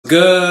Good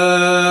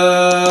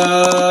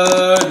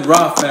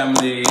Raw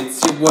family,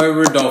 it's your boy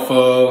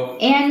Rodolfo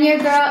and your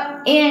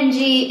girl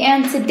Angie,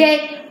 and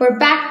today we're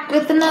back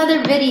with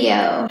another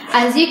video.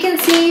 As you can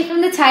see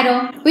from the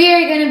title, we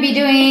are going to be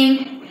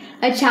doing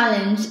a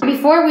challenge.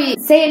 Before we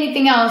say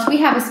anything else, we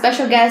have a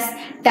special guest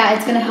that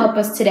is going to help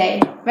us today.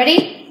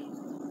 Ready?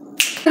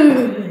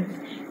 Hello.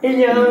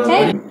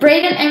 Hey,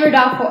 Brayden and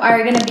Rodolfo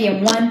are going to be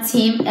in one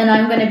team and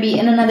I'm going to be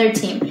in another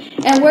team.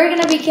 And we're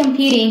going to be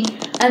competing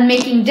and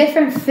making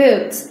different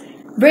foods.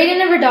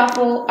 Brayden and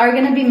Rodolfo are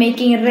going to be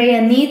making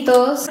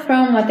rellenitos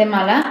from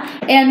Guatemala,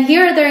 and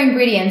here are their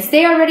ingredients.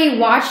 They already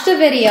watched the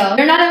video.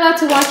 They're not allowed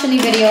to watch any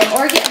video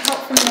or get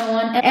help from no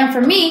one. And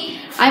for me,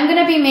 I'm going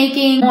to be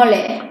making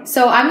mole.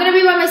 So I'm going to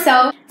be by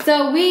myself.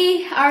 So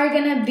we are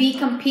going to be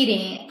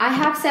competing. I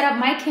have set up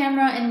my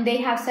camera and they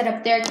have set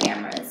up their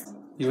cameras.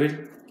 You ready?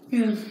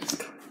 Yeah.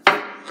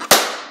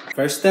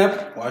 First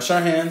step, wash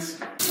our hands.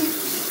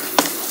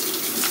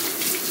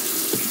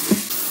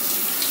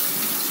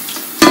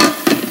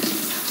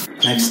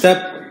 Next step,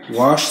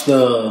 wash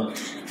the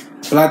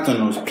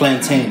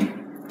plantain.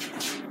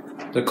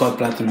 They're called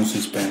plátanos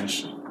in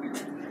Spanish.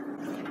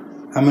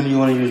 How many you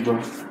want to use, bro?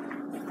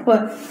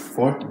 What?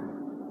 4?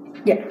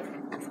 Yeah.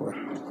 4.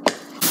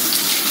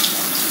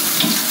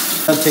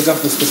 Now take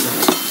off the sticker.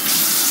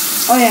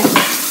 Oh yeah.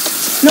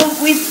 No,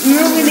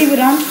 remember we leave it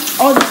on?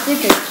 Oh, the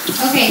sticker.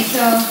 Okay,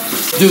 so...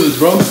 Do this,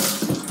 bro.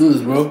 Do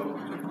this, bro.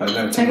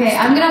 Okay,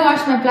 I'm gonna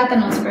wash my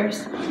plátanos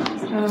first.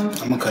 I'm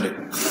gonna cut it.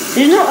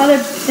 There's no other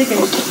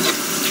stickers.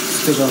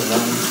 Stick on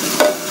that one.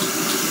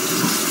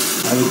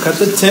 I will cut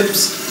the tips.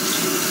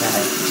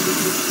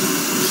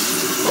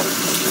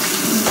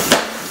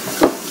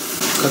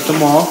 Cut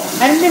them all.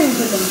 I didn't even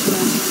put them.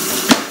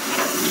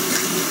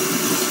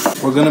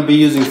 We're gonna be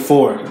using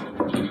 4.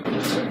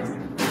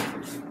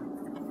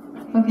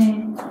 Okay.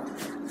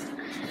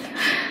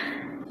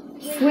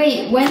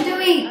 Wait, when do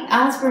we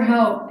ask for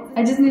help?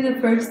 I just need the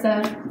first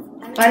step.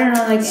 I don't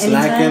know, like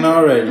Slacking anytime.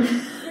 already.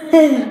 We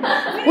didn't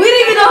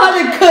even know how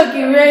to cook.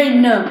 You already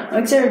know.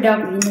 Except for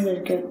Dobby, you know how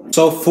to cook.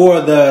 So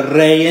for the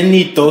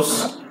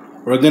rellenitos,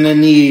 we're gonna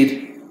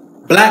need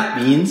black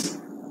beans,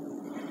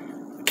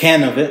 a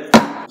can of it,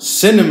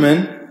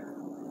 cinnamon,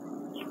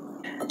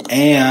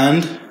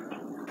 and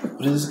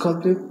what is it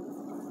called, dude?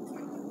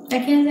 I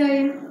can't tell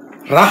you.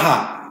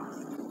 Raja.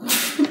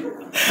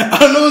 I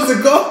don't know what's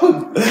it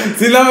called.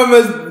 See, now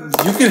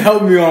you can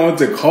help me on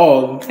what's it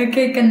called.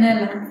 Okay,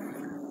 canela.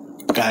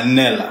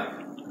 Canela.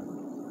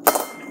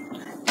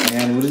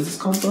 And what is this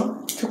called,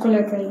 bro?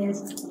 Chocolate,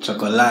 yes.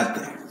 Chocolate.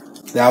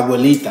 The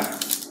abuelita.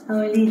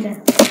 Abuelita.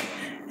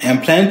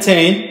 And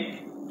plantain.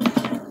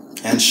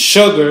 And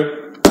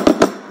sugar.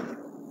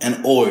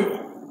 And oil.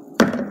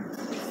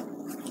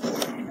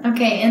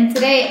 Okay, and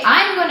today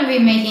I'm going to be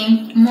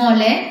making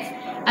mole.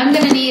 I'm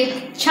going to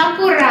need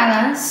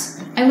champurradas.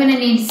 I'm going to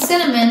need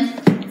cinnamon.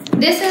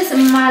 This is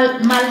malher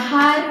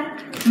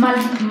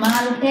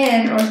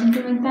or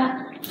something like that.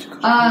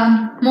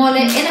 Mole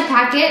in a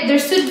packet.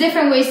 There's 2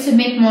 different ways to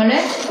make mole,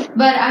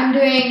 but I'm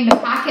doing the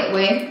packet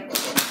way.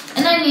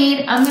 And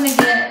I'm going to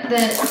get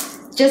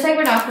just like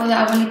Rodolfo, the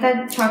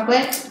abuelita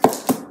chocolate,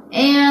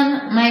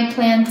 and my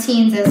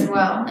plantains as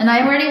well. And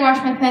I already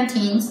washed my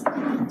plantains,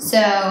 so...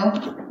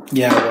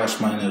 Yeah, I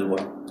washed mine as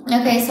well.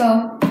 Okay,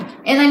 so...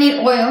 And I need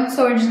oil,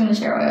 so we're just going to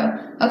share oil.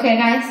 Okay,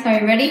 guys, are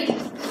you ready?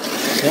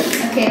 Yep.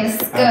 Okay, let's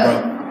go.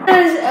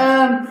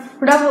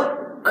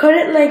 Rodolfo, cut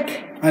it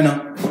like... I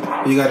know.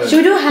 You gotta... Should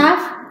we do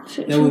half?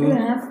 Should Yeah, we we do will.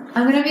 half?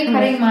 I'm going to be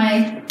cutting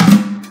my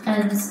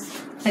ends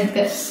like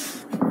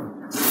this.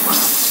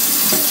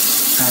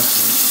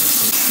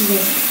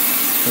 Yeah.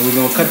 So we're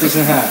gonna cut this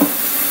in half.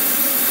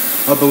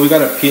 Oh, but we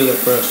gotta peel it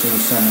first in the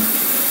center.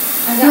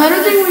 No, I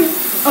don't think we...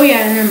 Oh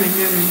yeah, never mind.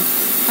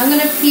 I'm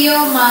going to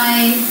peel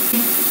my...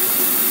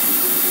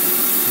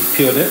 You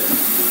peeled it.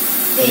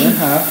 Cut it in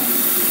half.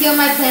 Peel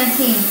my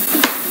plantain.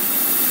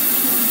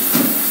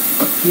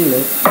 Peel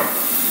it.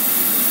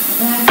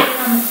 And I put it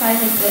on the side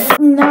like this.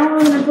 Now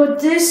we're gonna put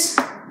this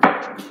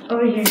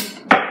over here.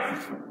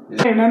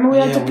 Remember we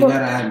have to we put...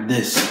 gotta add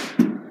this.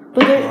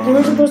 But there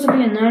was supposed to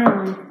be another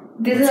one.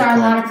 These are a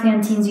lot of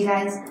plantains, you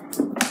guys.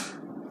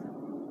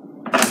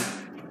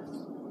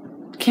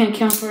 Can't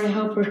count for a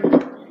helper.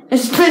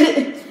 Let's put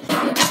it...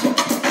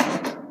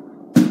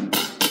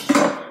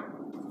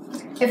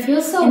 It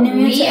feels so And then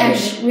weird.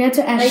 we had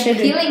to add Like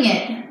sugar. peeling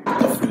it.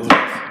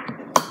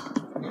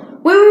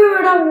 Wait.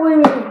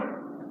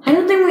 I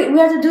don't think we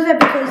have to do that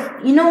because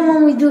you know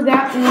when we do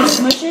that we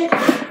smush it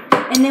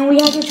and then we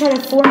have to try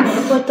to form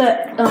it. Put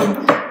the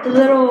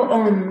little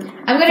I'm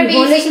gonna be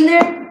frijoles using in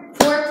there.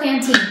 4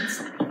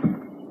 plantains.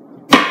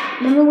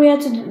 Remember we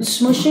had to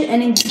smush it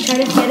and then try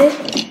to get it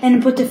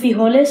and put the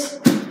frijoles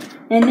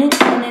in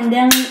it and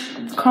then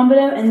crumble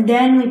it and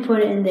then we put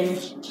it in there.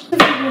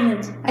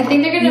 I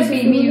think they're gonna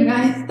feed me, you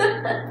guys.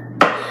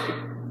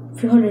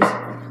 Frijoles.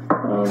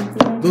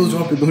 Don't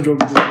drop it.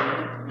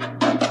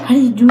 How do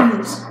you do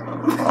this?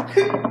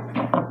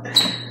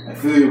 I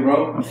feel you, bro.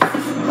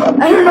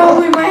 I don't know.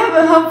 We might have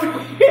a helper.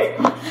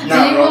 I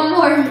need one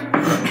more.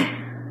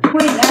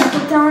 Wait, I have to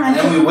down. And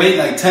then we wait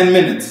like 10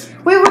 minutes.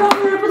 Wait, we're not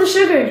gonna put the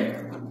sugar.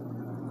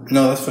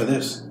 No, that's for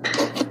this.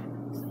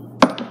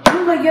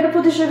 No, like you gotta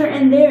put the sugar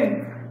in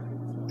there.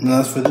 No,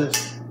 that's for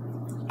this.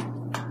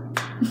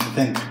 I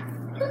think.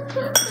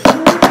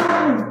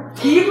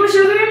 Did you put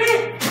sugar in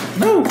it?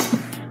 No.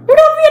 We're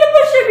not gonna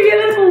put sugar. You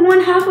gotta put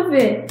 1/2 of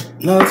it.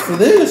 No, that's for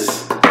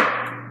this.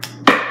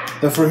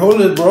 The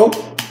frijoles, bro.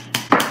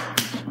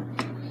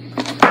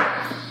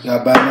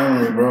 Got bad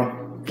memory, bro.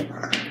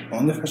 I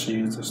wonder if I should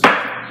use this.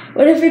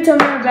 What if you tell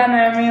me about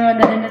memory on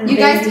the end of the day? You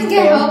guys can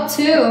get help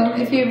too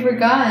if you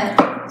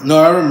forgot.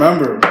 No, I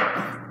remember.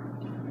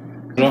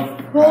 No.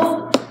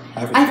 Well,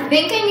 I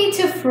think I need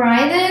to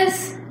fry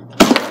this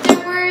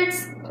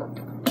afterwards.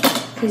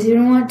 Because you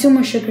don't want too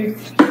much sugar.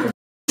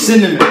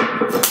 Cinnamon.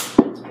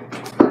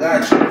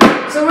 Gotcha.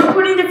 So we're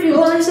putting the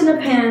frijoles in the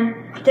pan.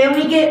 Then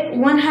we get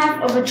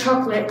 1/2 of a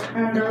chocolate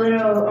on the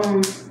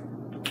little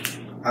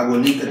I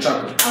will eat the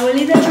chocolate. I will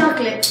leave the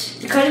chocolate.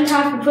 We cut in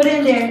half, we put it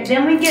in there.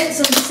 Then we get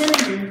some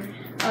cinnamon.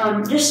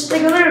 Just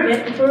like a little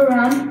bit, we put it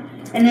around.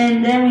 And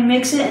then we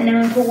mix it and then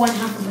we put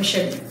 1/2 of a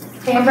sugar.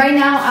 Okay, right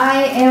now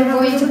I am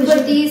going to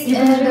put these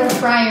in the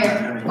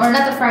fryer. Or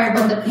not the fryer,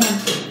 but the pan.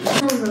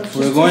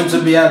 We're going to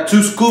be at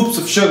 2 scoops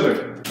of sugar.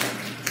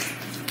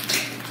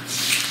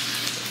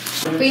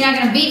 But you're not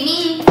gonna beat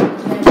me.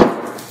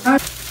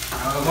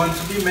 I'm going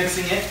to be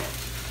mixing it.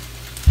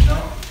 No?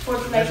 For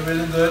like, It's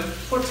really good.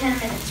 for 10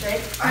 minutes,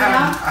 right? I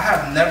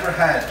have never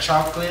had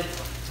chocolate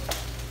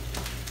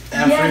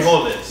and Yes,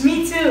 frijoles. Me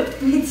too.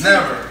 Me too.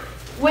 Never.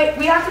 Wait,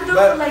 we have to do it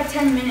But- for like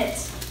 10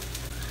 minutes.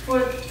 For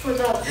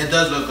the. It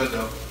does look good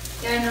though.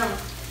 Yeah, I know.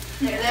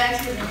 Yeah, that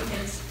actually makes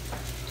sense.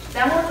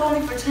 That one's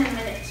only for 10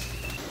 minutes.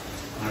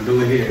 I'll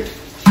do it here.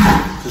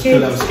 Just Okay.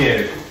 because I'm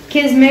scared.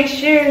 Kids, make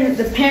sure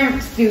the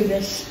parents do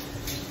this.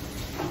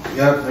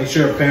 Yep, make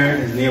sure a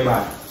parent is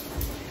nearby.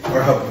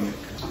 Or helping you.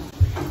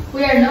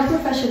 We are no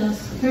professionals.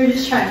 We're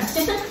just trying.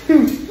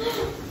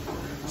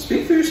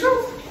 Speak for yourself.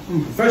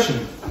 I'm a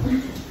professional.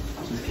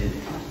 Just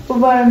kidding. We're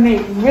about to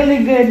make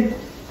really good.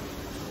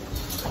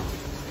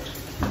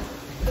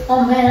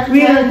 Oh man, I'm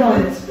Real tired.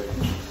 donuts.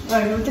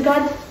 Alright, go to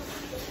God.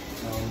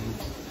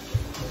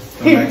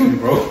 Come back to me,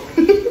 bro.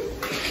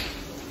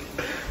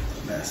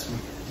 That's me.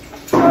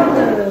 The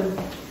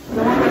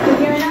one we're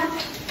cooking right now?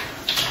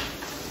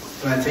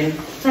 Plantain?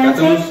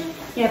 Plantain? Platanos?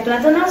 Yeah,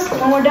 platanos.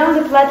 When we're done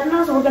with the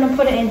platanos, we're gonna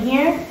put it in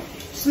here,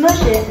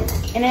 smush it,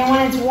 and then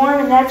when it's warm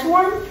and that's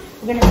warm,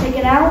 we're gonna take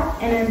it out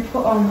and then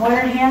put water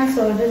in hand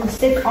so it doesn't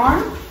stick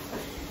on.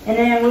 And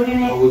then we're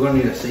gonna. Oh, we're gonna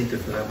need aceite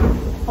for that.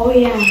 Oh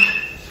yeah.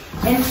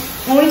 And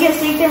when we get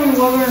steak and we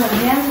go over in our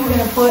hands, we're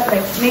gonna put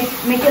like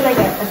make it like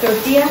a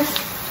tortilla.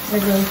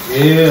 Like a,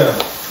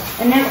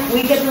 Yeah. and then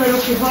we get the little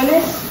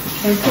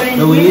frijoles and put it in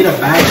No, we here. need a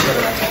bag for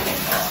that.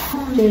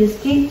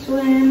 Just keep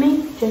swimming,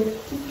 just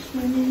keep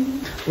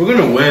swimming. We're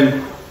gonna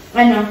win.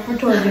 I know, we're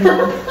totally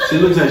gonna win. She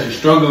looks like she's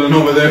struggling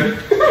over there.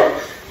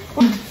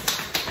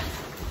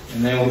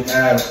 And then we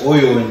add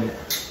oil in it.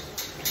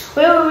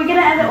 Wait, we're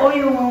gonna add the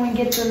oil when we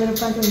get the little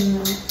plantains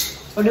now.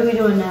 Or do we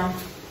do it now?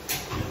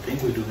 I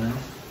think we do now.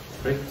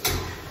 Right?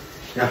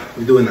 Yeah,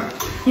 we do it now.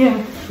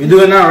 Yeah. We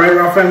do it now, right,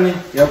 Raw family?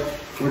 Yep,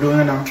 we're doing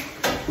it now.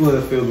 Ooh,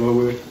 that feels real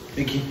weird.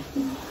 Icky.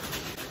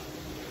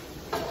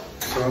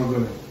 It's all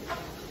good.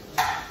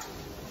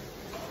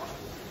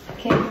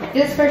 Okay,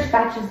 this first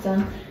batch is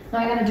done. Now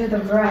I gotta do the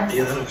rest.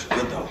 Yeah, that looks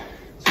good though.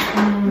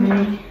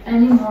 I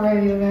need more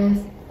of you guys.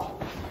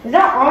 Is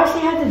that all she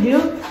had to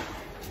do?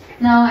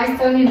 No, I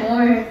still need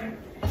more.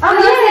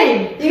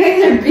 Okay. You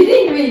guys are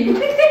beating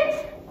me.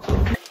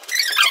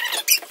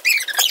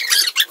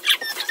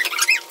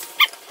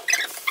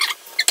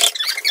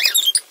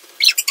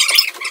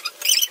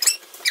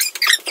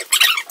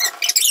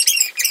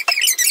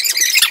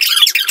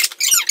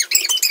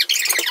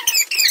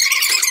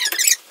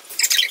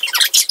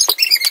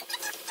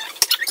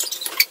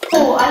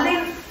 Oh, I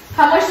think.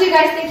 How much do you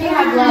guys think you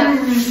have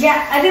left?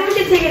 Yeah, I think we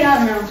should take it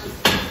out now.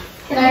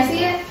 Can I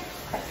see it?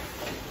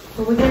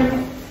 But we're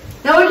gonna.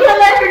 No, we can't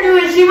let her do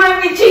it. She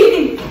might be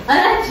cheating.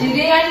 I'm not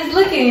cheating, I'm just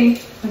looking.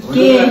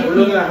 We're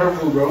looking at her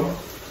food, bro.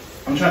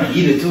 I'm trying to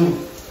eat it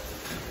too.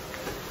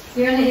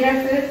 You're gonna eat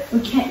our food? We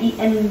can't eat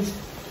any of this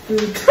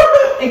food.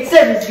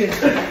 Except it's good.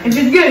 If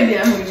it's good,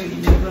 yeah, we're gonna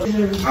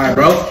eat it. Alright,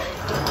 bro.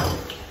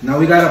 Now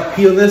we gotta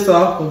peel this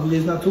off. Hopefully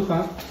it's not too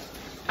hot.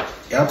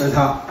 Yep, it's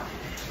hot.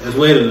 Let's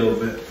wait a little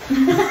bit.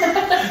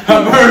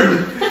 I'm burned.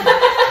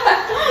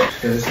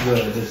 Okay, this is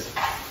good. This.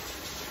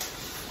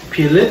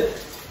 Peel it.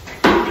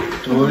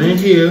 Throw it in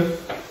here.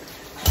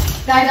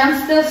 Guys,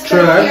 I'm still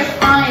stuck Trash. here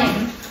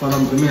frying. Hold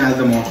on, let me add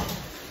them all.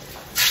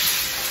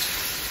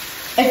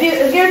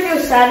 It's gonna feel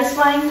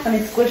satisfying when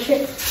you squish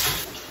it.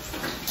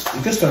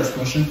 You can start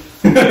squishing.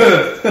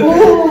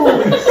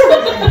 Ooh.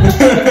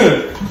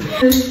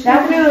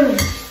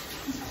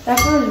 that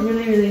feels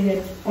really, really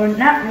good. Or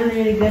not really,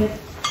 really good,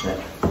 but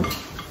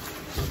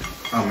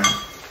Oh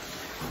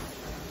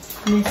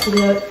man. mix it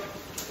up.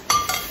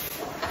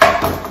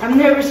 I'm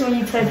nervous when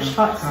you touch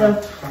hot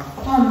stuff.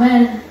 Oh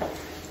man.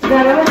 You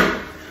got it?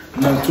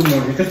 No, 2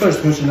 more. You can start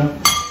squishing up.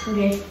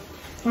 Okay.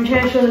 I'm gonna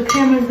try to show the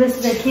camera as best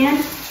as I can.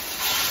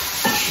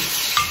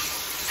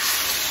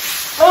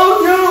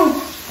 Oh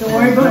no! Don't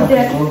worry about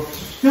that.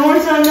 No one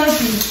saw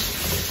nothing.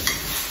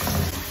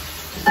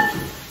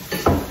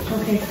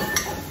 Okay.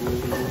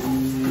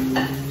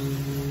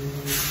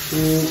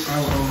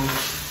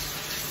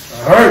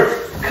 That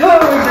hurt.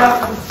 Covered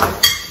up.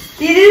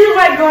 See, this is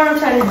why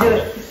grown-ups had to do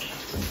it.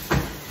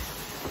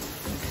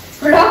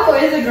 Rocco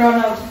is a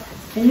grown-up.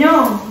 I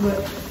know,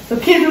 but the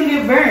kids don't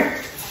get burnt.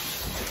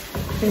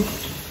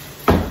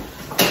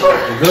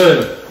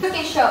 Good.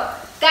 Cooking show.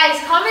 Guys,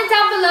 comment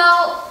down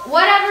below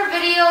whatever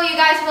video you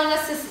guys want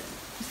us to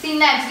see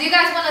next. Do you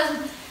guys want us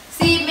to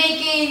see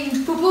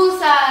making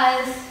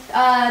pupusas,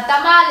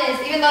 tamales,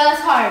 even though that's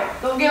hard?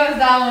 Don't give us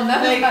that one.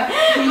 That's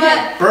hard.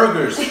 But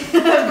Burgers.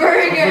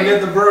 burger. Don't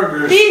forget the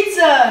burgers.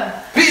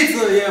 Pizza!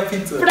 Pizza, yeah,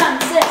 pizza.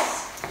 Frances.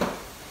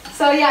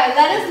 So yeah,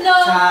 let us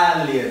know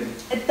Italian.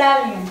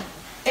 Italian.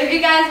 if you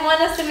guys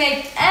want us to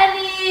make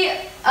any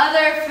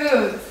other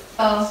foods.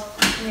 So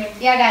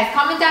yeah, guys,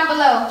 comment down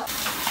below.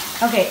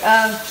 Okay,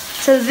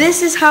 so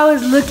this is how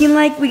it's looking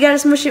like. We gotta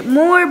smush it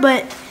more,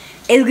 but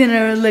it's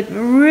gonna look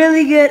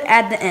really good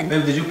at the end.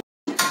 Babe, did you?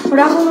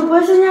 Rafa, ¿me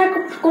puedes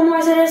enseñar cómo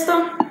hacer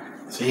esto?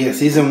 Sí,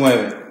 así se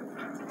mueve.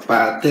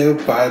 Pate,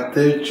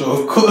 pate,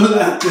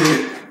 chocolate.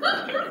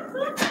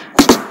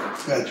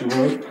 Got you,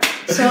 bro.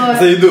 So, That's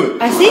how you do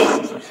it. ¿así?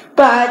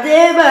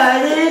 Pate,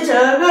 pate,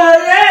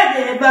 chocolate,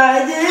 pate,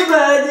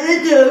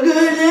 pate,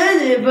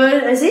 chocolate,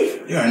 pate.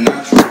 ¿Así? You're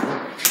natural.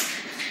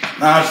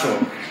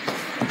 Natural.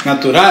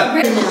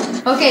 Natural.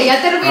 Okay,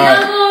 ya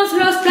terminamos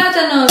los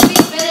plátanos. We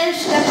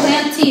finished the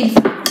plantains.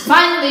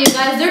 Finally, you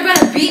guys, they're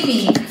gonna beat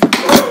me.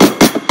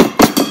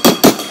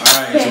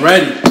 Alright, it's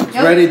ready. It's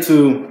Yep. ready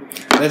to.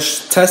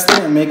 Let's test it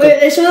and make Wait,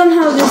 it. let's show them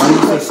how this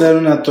Vamos a is. hacer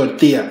una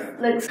tortilla.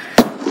 Let's.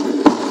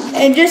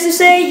 And just to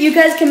say, you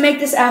guys can make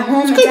this at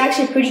home. It's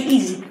actually pretty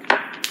easy.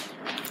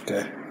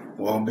 Okay.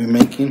 We'll be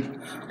making.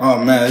 Oh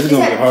man, this is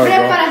gonna be hard, bro.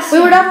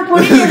 Preparación. Wait, Rafa, put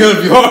This it is in your,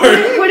 gonna be hard.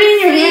 put it in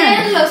your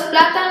hand. Bien, los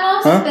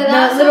plátanos, Huh? The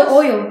pedazos. little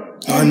oil.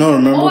 I know,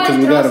 remember, Oh, because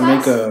we gotta trozas.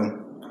 make a.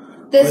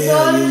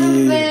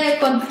 Dissolve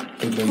con.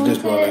 Like this,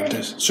 bro, like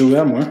this. Should we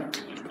have more? No,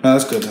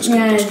 that's good. That's good.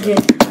 Yeah, That's it's good.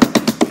 good.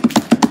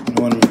 You don't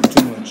want to make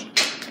too much.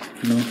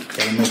 No,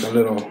 gotta make a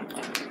little.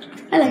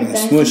 I like And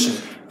that. smush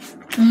it.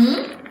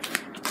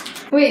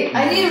 Wait,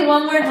 I need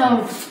one more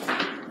help.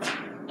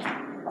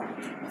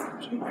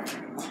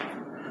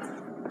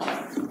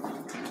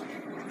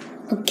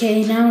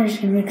 Okay, now we're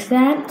just gonna mix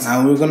that.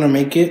 Now we're gonna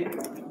make it.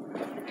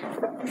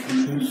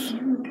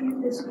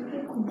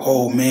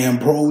 Oh man,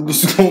 bro,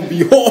 this is gonna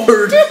be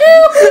hard.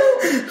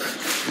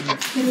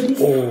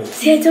 Oh,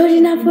 See, I told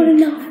you not put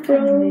enough,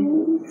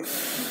 bro.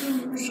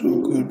 so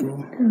good, bro.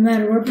 Doesn't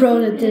matter, we're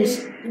pros at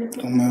this.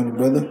 Don't matter,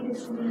 brother.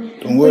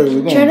 Don't worry,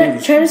 we're gonna do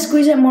this. Try to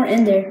squeeze it more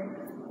in there.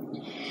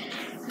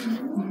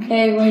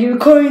 Hey, while you're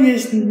recording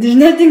this, there's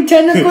nothing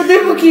technical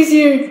difficulties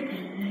here.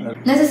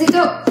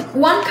 Necesito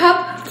 1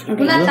 cup,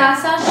 una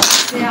taza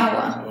de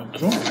agua.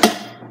 Otro.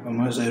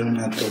 Vamos a hacer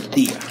una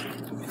tortilla.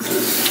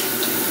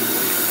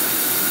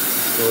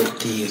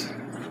 Tortilla.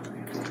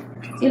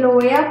 Y lo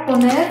voy a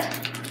poner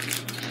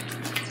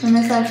en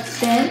el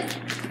sartén.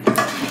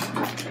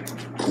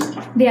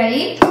 De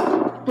ahí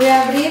voy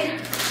a abrir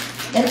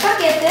el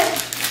paquete.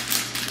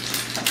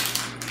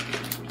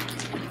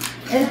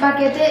 El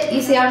paquete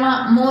y se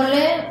llama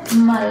mole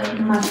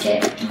maje.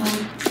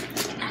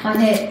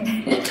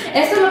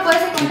 Esto lo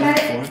puedes encontrar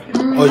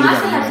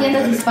más en las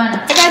tiendas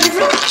hispanas. I got you,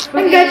 bro.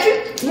 I got you.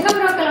 Yo no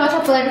creo que lo vas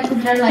a poder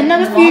encontrar like, In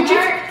en the future.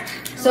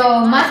 Walmart. So,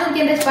 más en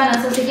tiendas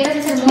hispanas. So, si quieres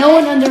hacer mole, No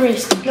one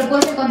underestimates. lo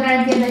puedes encontrar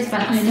en tiendas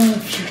hispanas. I know the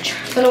future.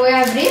 So, lo voy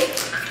a abrir.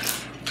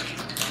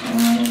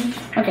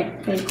 Okay,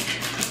 wait.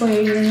 Before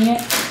you're using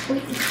it.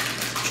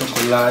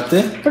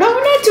 Chocolate. Bro,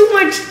 not too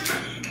much.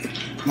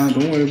 Nah,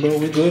 don't worry, bro.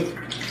 We good.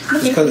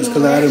 It's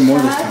because I added more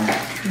this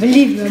time.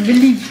 Believe me,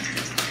 believe.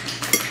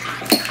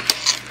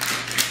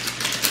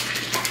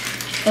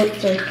 Oh,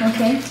 sorry.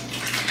 Ok.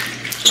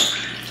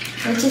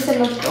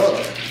 Écheselo todo.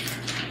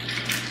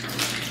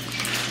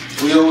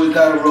 We always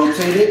gotta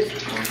rotate it.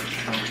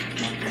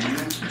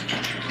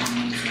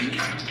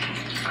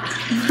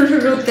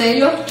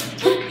 Rotelo.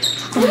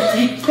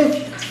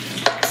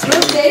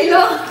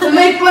 Rotelo.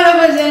 Make fun of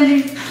us,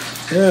 Andy.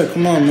 Yeah,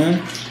 come on,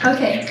 man.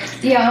 Ok.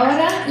 Y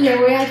ahora le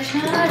voy a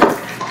echar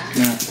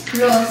Yeah.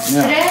 los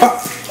Yeah.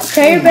 tres.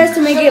 Try your best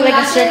to make it like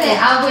a chocolate de circle.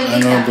 I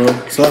know, abuelita.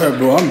 bro. Sorry,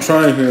 bro. I'm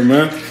trying here,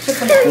 man.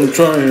 I'm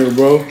trying here,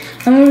 bro.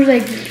 And we were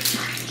like,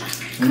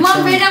 Come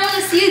on, Ray, I want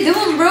to see you do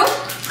them, bro.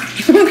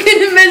 we're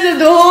gonna mess up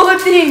the whole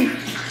thing.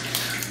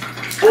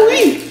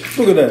 Ooh-wee.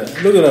 Look at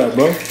that. Look at that,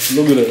 bro.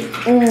 Look at that.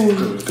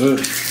 Oh, Good.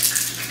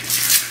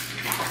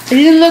 it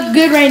doesn't look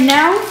good right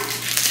now,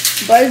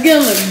 but it's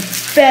gonna look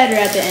better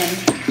at the end.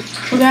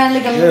 We're gonna add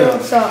like a little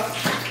Yeah. salt.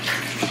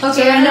 Ok,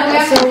 So, ahora voy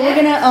a so we're poner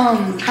gonna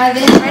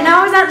adentro. right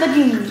now it's not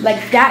looking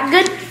like that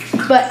good,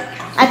 but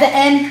at the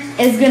end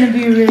it's gonna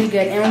be really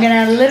good. And we're gonna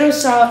add a little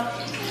salt,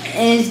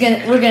 and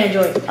we're gonna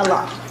enjoy it a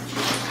lot.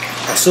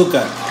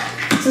 Azúcar.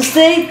 So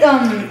stay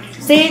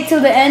till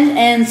the end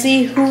and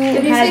see who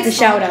If he has speaks the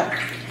shout out.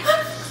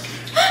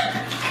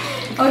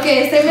 Ok,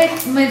 estoy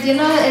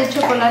metiendo el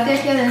chocolate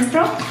aquí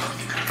adentro.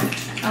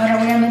 Ahora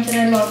voy a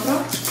meter el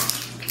otro.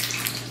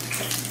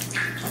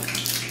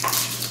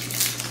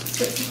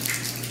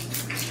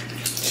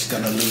 She's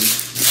gonna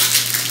lose.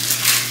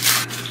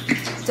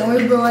 Don't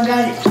worry, bro. I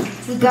got it.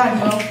 We got it,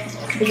 bro.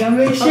 But I'm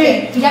ready to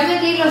shake. Ok, ya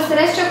metí los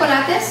 3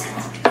 chocolates.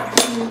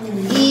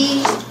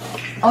 Y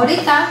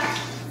ahorita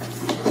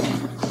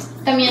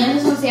también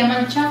esos se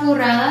llaman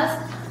champurradas,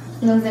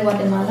 los de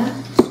Guatemala.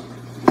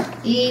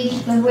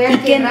 Y los voy a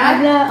 ¿Quién quebrar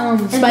habla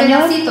en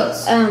español?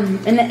 pedacitos.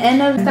 In the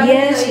end of Está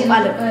 10, muy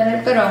vale.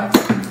 bien, pero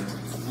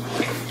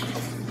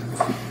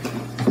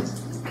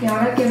que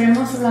ahora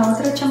quebremos la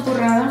otra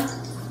champurrada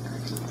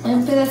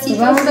en pedacitos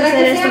Vamos a para hacer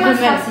que esto sea más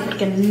primero. fácil.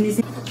 porque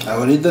ni-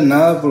 Ahorita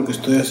nada porque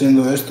estoy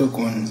haciendo esto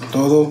con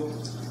todo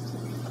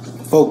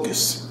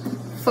focus.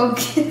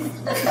 Focus.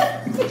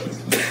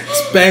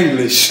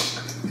 Spanglish.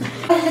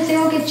 Le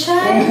tengo que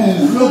echar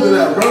Look at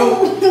that,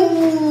 bro.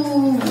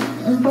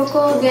 un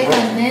poco de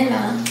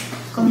canela,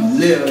 como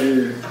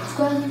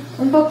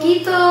un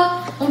poquito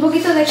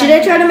de Should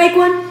I try canela. to make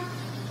one?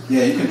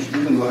 Yeah, you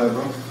can go ahead,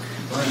 bro.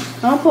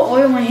 I want to put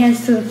oil on my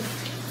hands too.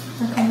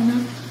 Okay, no.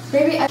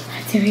 Baby,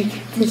 To make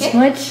this Ok.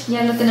 much.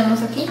 ya lo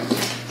tenemos aquí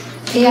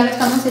y ya lo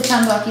estamos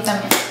echando aquí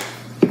también.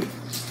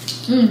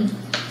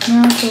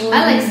 Now, so what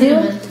I like we're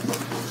gonna do- cinnamon.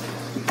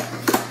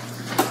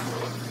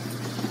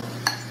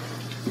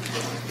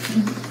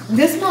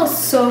 This smells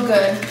so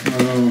good.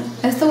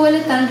 Esto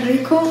huele tan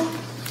rico.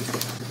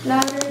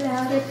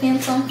 Louder,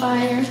 pants on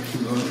fire.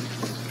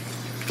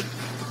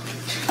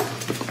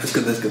 That's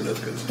good, that's good, that's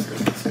good, that's good,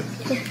 that's good.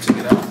 Check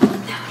it out.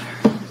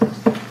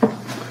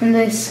 And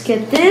let's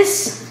get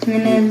this,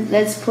 and then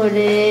let's put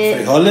it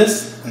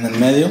Frijoles en el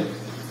medio.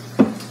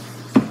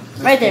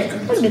 right there.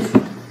 Look at this.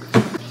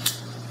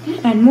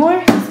 And more.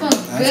 It smells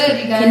good,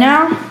 you Okay, guys.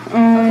 now,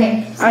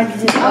 Okay. I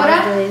just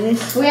Ahora do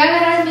this. voy a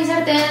agarrar mi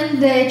sartén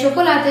de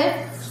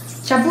chocolate,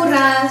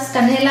 champurradas,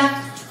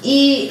 canela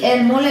y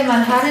el mole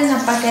manjar en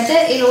el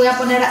paquete y lo voy a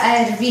poner a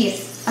hervir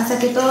hasta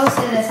que todo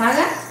se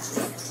deshaga.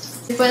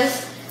 Después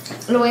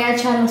lo voy a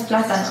echar los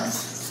plátanos.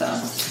 So.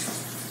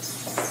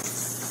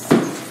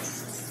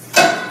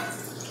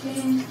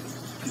 Okay.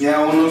 Ya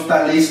uno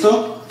está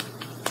listo.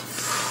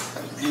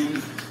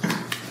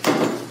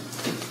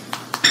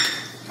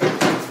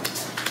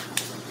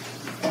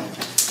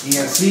 Y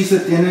así se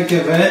tiene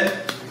que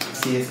ver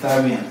si está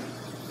bien.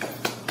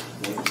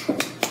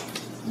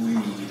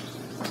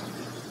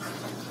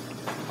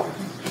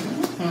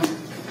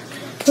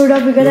 Hold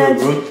up, Yeah,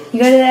 bro. you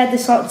gotta add the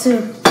salt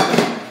too.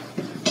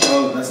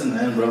 Oh, that's in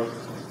the end, bro.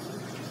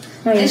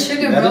 Oh, yeah. It's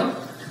sugar, Got bro.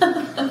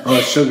 Oh,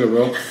 it's sugar,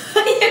 bro.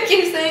 You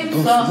keep saying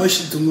Don't salt.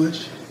 push it too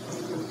much.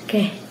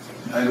 Okay.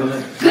 I go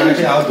ahead.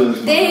 Actually, I'll do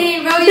this.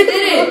 Dang, bro, you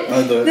did it.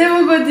 I'll do it. Then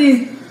we'll go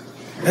this.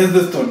 Es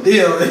de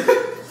tortilla, güey.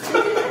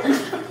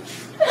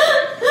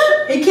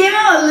 It came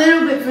out a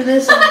little bit for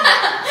this one.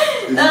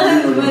 That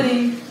was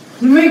funny.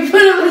 You make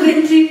fun of us,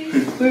 didn't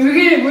you?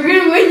 We're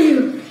gonna win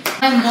you.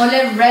 My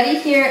mole ready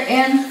here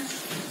and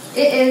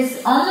it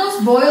is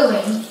almost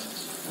boiling.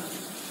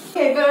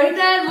 Okay, pero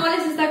ahorita el mole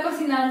se está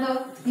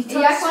cocinando y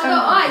ya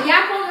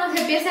cuando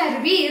se empiece a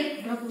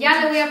hervir,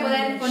 ya le voy a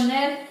poder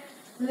poner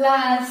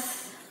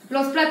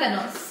los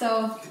plátanos.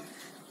 So,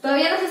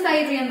 todavía no se está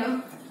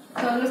hirviendo.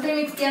 So, lo estoy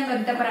mixteando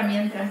ahorita para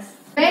mientras.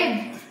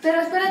 Babe,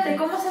 pero espérate,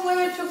 ¿cómo se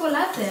mueve el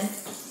chocolate?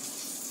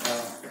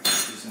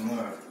 Sí, se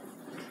mueve.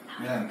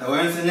 Mira, te voy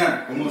a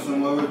enseñar cómo se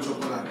mueve el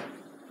chocolate.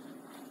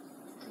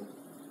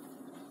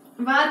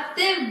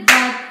 Bate,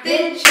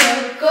 bate,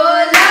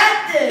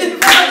 chocolate.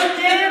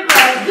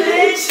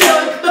 Bate,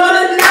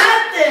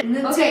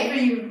 chocolate. Ok,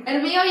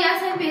 el mío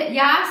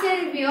ya se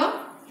hirvió.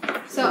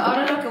 So,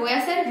 ahora lo que voy a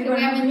hacer es que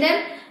voy a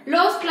meter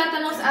los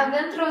plátanos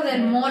adentro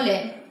del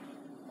mole.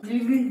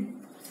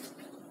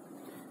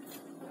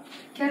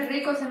 Qué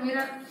rico se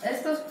miran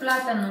estos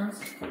plátanos.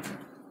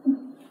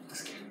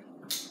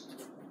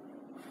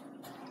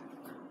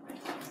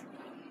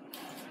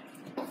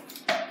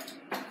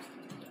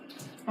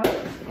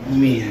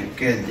 Miren,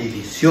 qué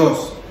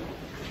delicioso.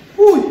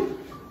 Uy.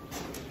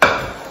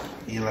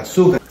 Y el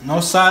azúcar.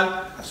 No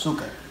sal,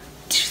 azúcar.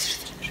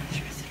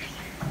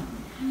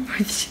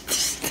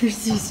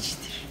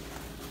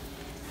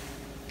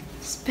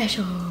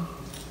 Special.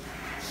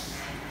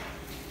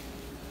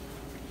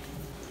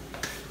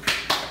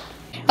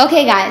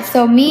 Okay guys,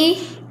 so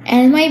me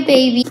and my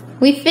baby,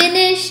 we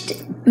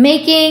finished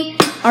making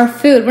our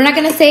food. We're not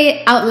gonna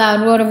say out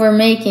loud what we're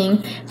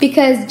making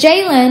because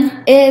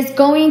Jalen is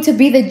going to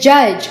be the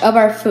judge of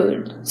our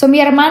food. So mi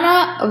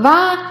hermana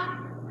va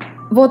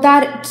a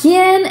votar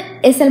quién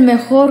es el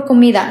mejor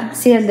comida,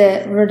 si el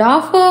de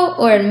Rodolfo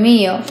or el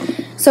mío.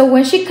 So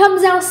when she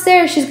comes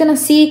downstairs, she's gonna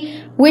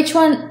see which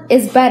one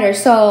is better.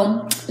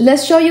 So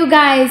let's show you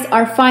guys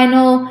our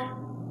final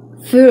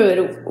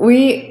food.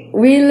 We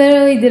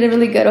literally did it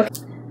really good. Okay.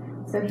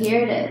 So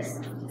here it is.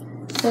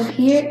 So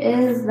here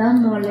is the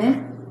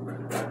mole.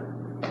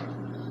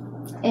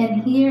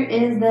 And here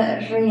is the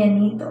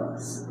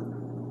rellenitos.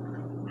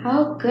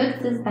 How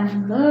good does that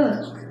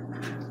look?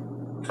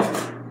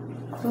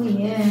 Oh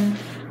yeah.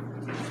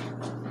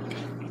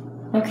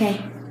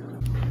 Okay.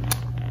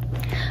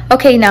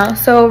 Okay, now,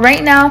 so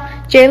right now,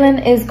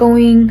 Jalen is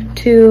going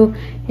to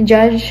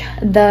judge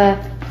the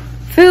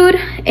food,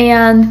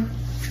 and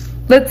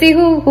let's see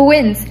who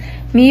wins.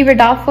 Me,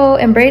 Rodolfo,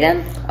 and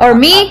Brayden? Or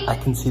me? I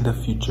can see the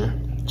future.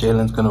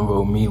 Jalen's gonna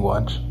vote me,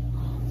 watch.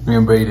 Me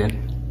and Brayden.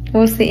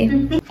 We'll see.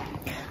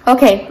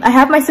 Okay, I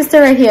have my sister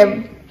right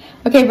here.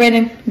 Okay,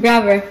 Brayden,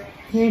 grab her.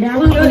 Here,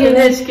 now.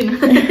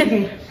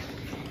 Okay.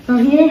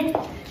 From here.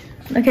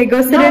 Okay,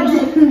 go sit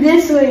in.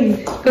 This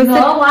way. Go sit.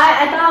 Why?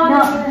 I thought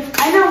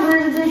I know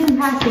there's different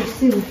packets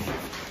too.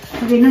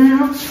 Okay, no.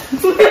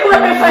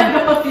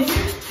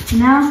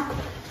 Now,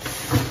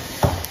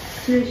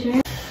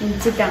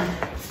 and sit down.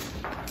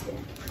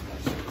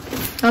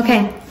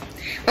 Okay.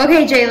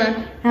 Okay,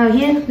 Jalen. Now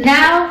here.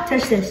 Now,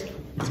 Touch this.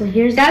 So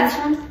here's that's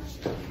this one.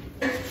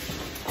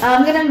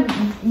 I'm gonna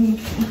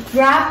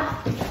grab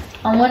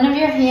on one of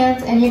your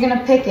hands and you're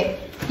gonna pick it.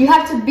 You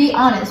have to be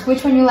honest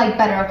which one you like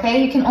better,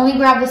 okay? You can only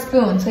grab the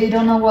spoon so you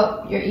don't know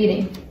what you're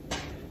eating.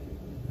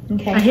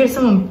 Okay. I hear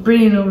someone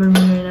breathing over me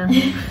right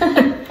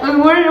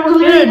now.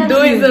 We're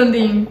doing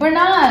something. We're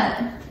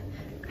not.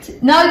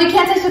 No, you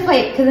can't touch the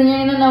plate because then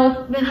you're gonna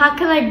know. Then how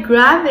can I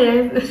grab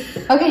it?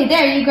 Okay,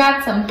 there, you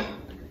grabbed some.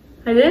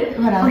 I did?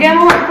 What else? Okay, I'm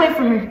gonna hold the plate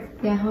for her.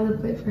 Yeah, hold the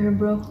plate for her,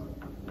 bro.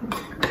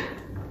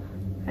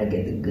 I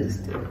get the good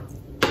stuff.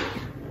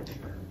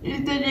 You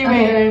did it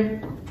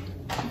right.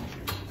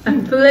 I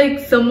feel like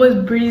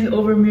someone's breathing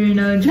over me right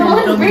now. No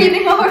one's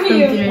breathing over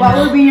you. What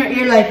would be in your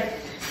ear like?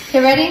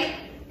 Okay, ready?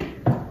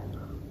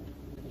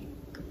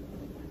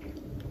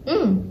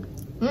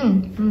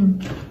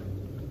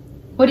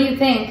 What do you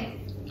think?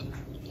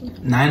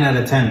 9 out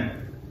of 10.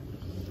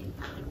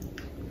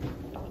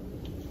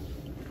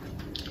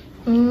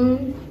 Let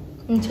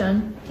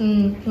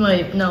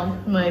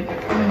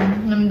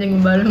me think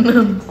about it.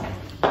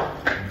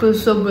 It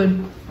was so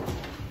good.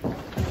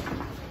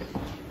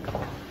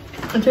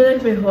 I feel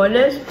like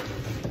frijoles,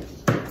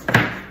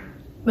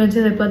 but I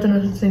feel like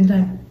plátanos at the same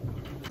time.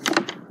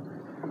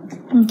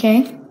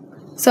 Okay.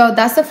 So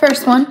that's the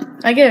first one.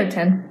 I get a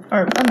 10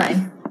 or a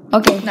 9.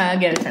 Okay. Nah, I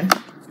get a 10.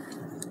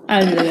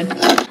 I was really good.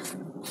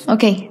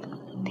 Okay.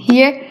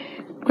 Here.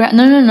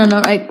 No.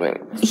 Right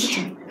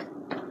here.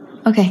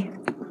 Okay.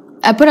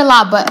 I put a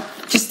lot, but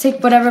just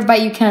take whatever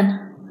bite you can.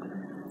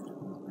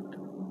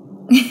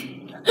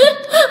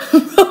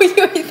 Bro,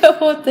 you ate the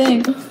whole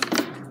thing.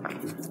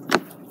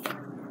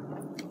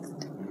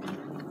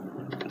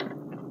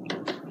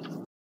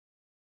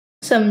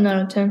 Seven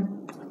out of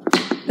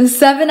 10.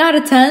 7 out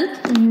of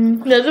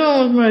 10? The other one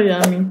was more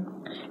yummy.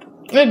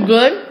 It's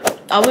good.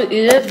 I would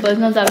eat it, but it's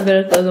not that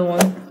good as the other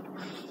one.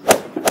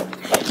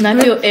 And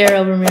I feel air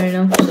over me right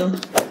now, so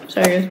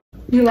sorry guys.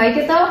 You like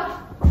it though?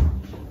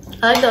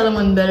 I like the other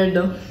one better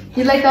though.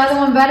 You like the other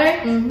one better?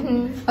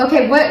 Mm-hmm.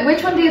 Okay,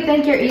 which one do you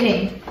think you're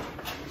eating?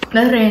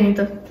 That's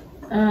rellenito.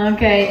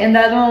 Okay, and the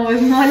other one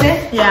was mole?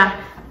 Yeah.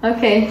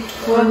 Okay.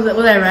 Was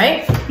I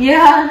right?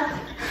 Yeah.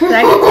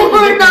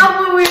 We're not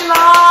what we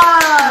lost.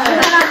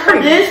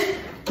 This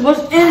was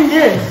in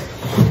this.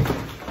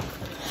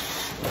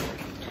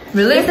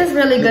 Really? This is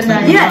really good,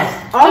 man. Yes.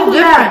 All of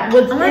that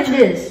was in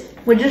this.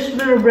 With just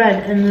little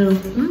bread and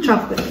little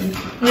chocolate. You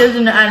guys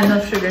didn't add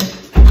enough sugar.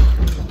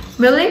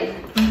 Really?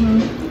 Mm-hmm.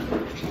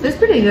 It's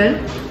pretty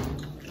good.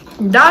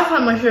 That's how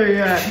much sugar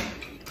you're at.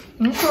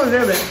 I'm so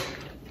good.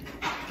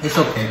 It's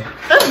okay.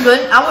 That's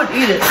good. I would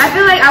eat it. I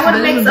feel like I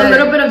would mix a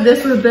little bit of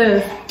this with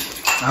this.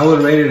 I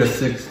would rate it a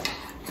 6.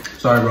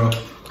 Sorry, bro.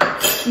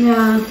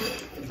 Yeah.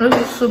 This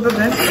is super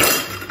good.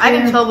 I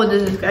can tell what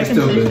this is. I can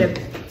taste it.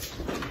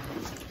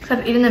 Because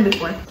I've eaten it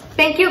before.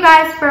 Thank you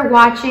guys for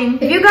watching.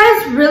 If you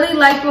guys really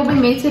liked what we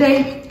made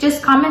today,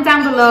 just comment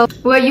down below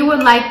what you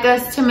would like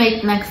us to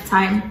make next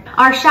time.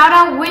 Our shout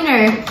out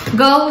winner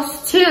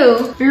goes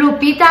to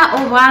Lupita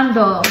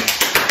Obando.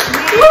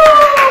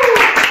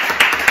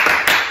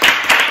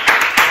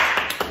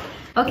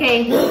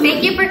 Okay,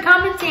 thank you for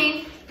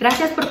commenting.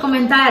 Gracias por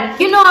comentar.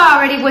 You know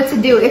already what to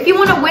do. If you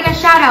want to win a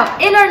shout out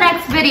in our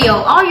next video,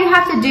 all you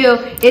have to do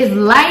is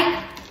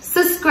like,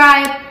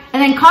 subscribe,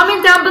 and then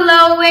comment down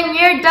below when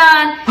you're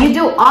done. You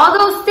do all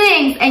those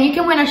things and you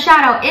can win a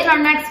shout out in our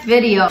next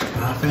video.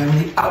 My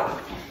family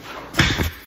out.